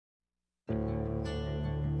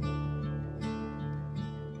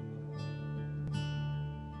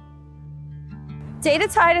Data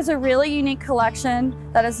Tide is a really unique collection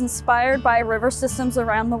that is inspired by river systems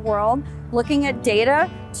around the world, looking at data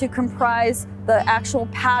to comprise the actual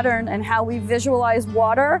pattern and how we visualize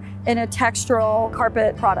water in a textural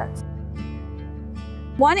carpet product.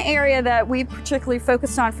 One area that we particularly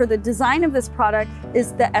focused on for the design of this product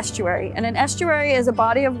is the estuary. And an estuary is a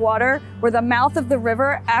body of water where the mouth of the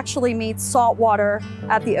river actually meets salt water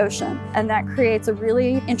at the ocean. And that creates a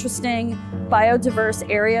really interesting biodiverse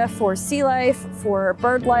area for sea life, for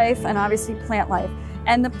bird life, and obviously plant life.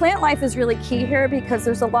 And the plant life is really key here because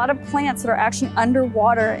there's a lot of plants that are actually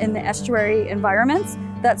underwater in the estuary environments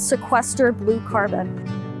that sequester blue carbon.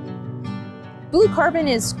 Blue carbon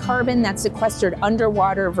is carbon that's sequestered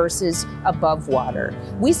underwater versus above water.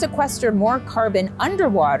 We sequester more carbon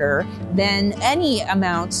underwater than any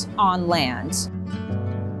amount on land.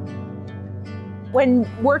 When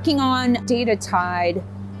working on Data Tide,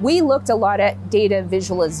 we looked a lot at data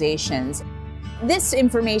visualizations. This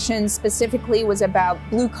information specifically was about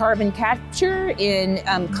blue carbon capture in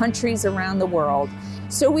countries around the world.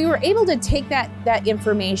 So we were able to take that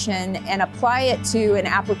information and apply it to an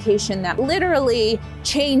application that literally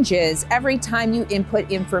changes every time you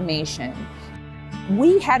input information.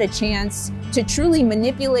 We had a chance to truly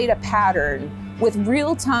manipulate a pattern with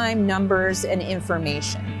real-time numbers and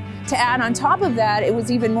information. To add on top of that, it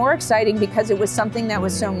was even more exciting because it was something that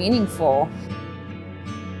was so meaningful.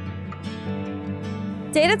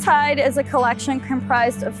 Data Tide is a collection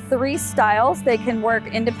comprised of 3 styles. They can work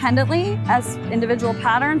independently as individual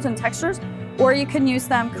patterns and textures, or you can use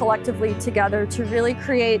them collectively together to really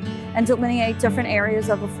create and delineate different areas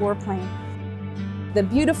of a floor plane. The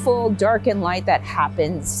beautiful dark and light that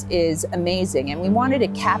happens is amazing, and we wanted to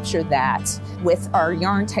capture that with our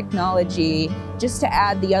yarn technology just to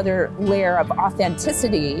add the other layer of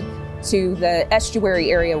authenticity to the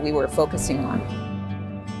estuary area we were focusing on.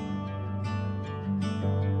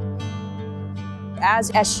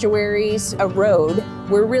 As estuaries erode,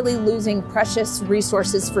 we're really losing precious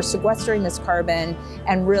resources for sequestering this carbon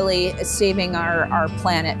and really saving our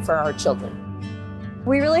planet for our children.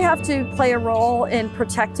 We really have to play a role in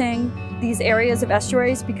protecting these areas of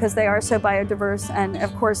estuaries because they are so biodiverse, and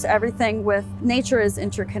of course everything with nature is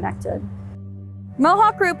interconnected.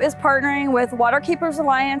 Mohawk Group is partnering with Waterkeepers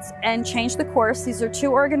Alliance and Change the Course. These are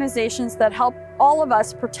 2 organizations that help all of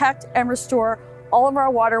us protect and restore all of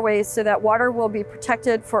our waterways so that water will be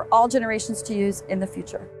protected for all generations to use in the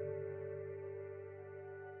future.